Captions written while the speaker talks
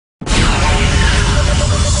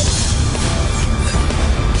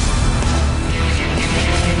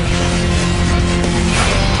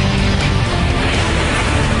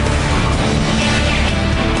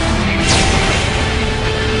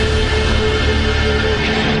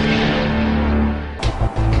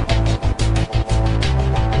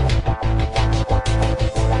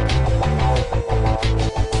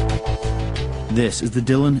This is the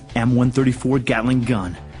Dillon M-134 Gatling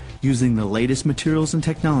gun. Using the latest materials and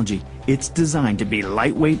technology, it's designed to be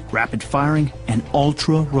lightweight, rapid firing, and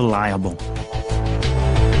ultra reliable.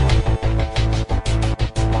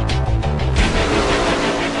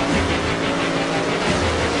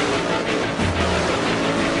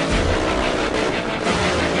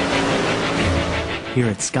 Here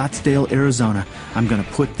at Scottsdale, Arizona, I'm going to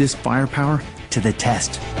put this firepower to the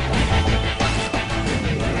test.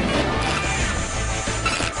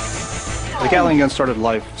 The Gatling gun started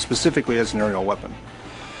life specifically as an aerial weapon.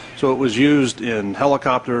 So it was used in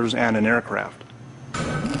helicopters and in aircraft.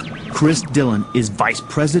 Chris Dillon is Vice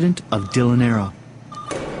President of Dillon Aero.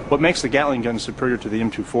 What makes the Gatling gun superior to the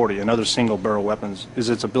M240 and other single-barrel weapons is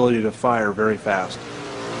its ability to fire very fast.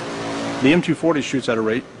 The M240 shoots at a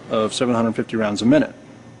rate of 750 rounds a minute,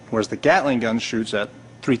 whereas the Gatling gun shoots at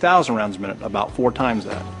 3,000 rounds a minute, about 4 times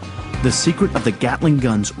that. The secret of the Gatling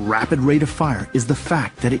gun's rapid rate of fire is the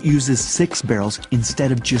fact that it uses 6 barrels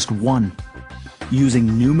instead of just 1.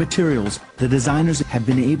 Using new materials, the designers have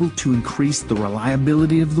been able to increase the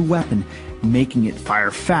reliability of the weapon, making it fire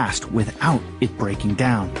fast without it breaking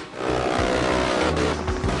down.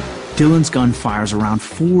 Dillon's gun fires around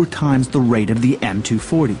 4 times the rate of the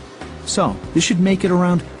M240. So, this should make it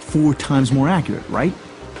around 4 times more accurate, right?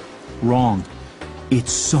 Wrong.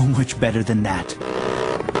 It's so much better than that.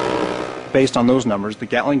 Based on those numbers, the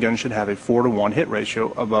Gatling gun should have a 4-to-1 hit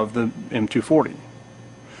ratio above the M240.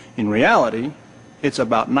 In reality, it's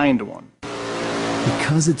about 9-to-1.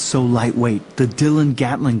 Because it's so lightweight, the Dillon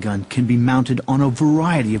Gatling gun can be mounted on a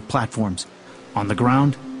variety of platforms, on the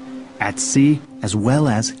ground, at sea, as well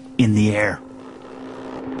as in the air.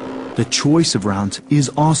 The choice of rounds is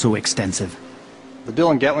also extensive. The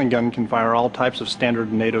Dillon Gatling gun can fire all types of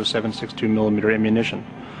standard NATO 7.62mm ammunition.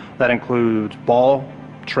 That includes ball,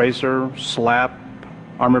 tracer, slap,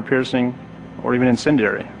 armor-piercing, or even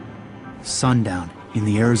incendiary. Sundown in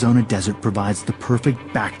the Arizona desert provides the perfect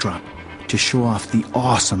backdrop to show off the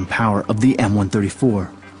awesome power of the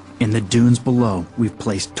M134. In the dunes below, we've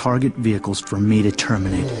placed target vehicles for me to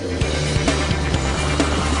terminate.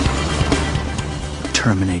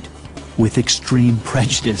 Terminate with extreme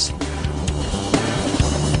prejudice.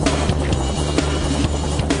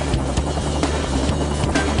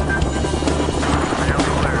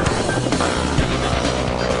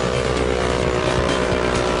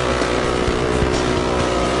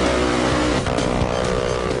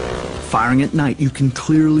 Firing at night, you can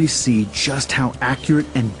clearly see just how accurate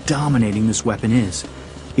and dominating this weapon is.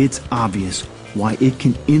 It's obvious why it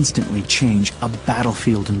can instantly change a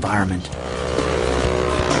battlefield environment.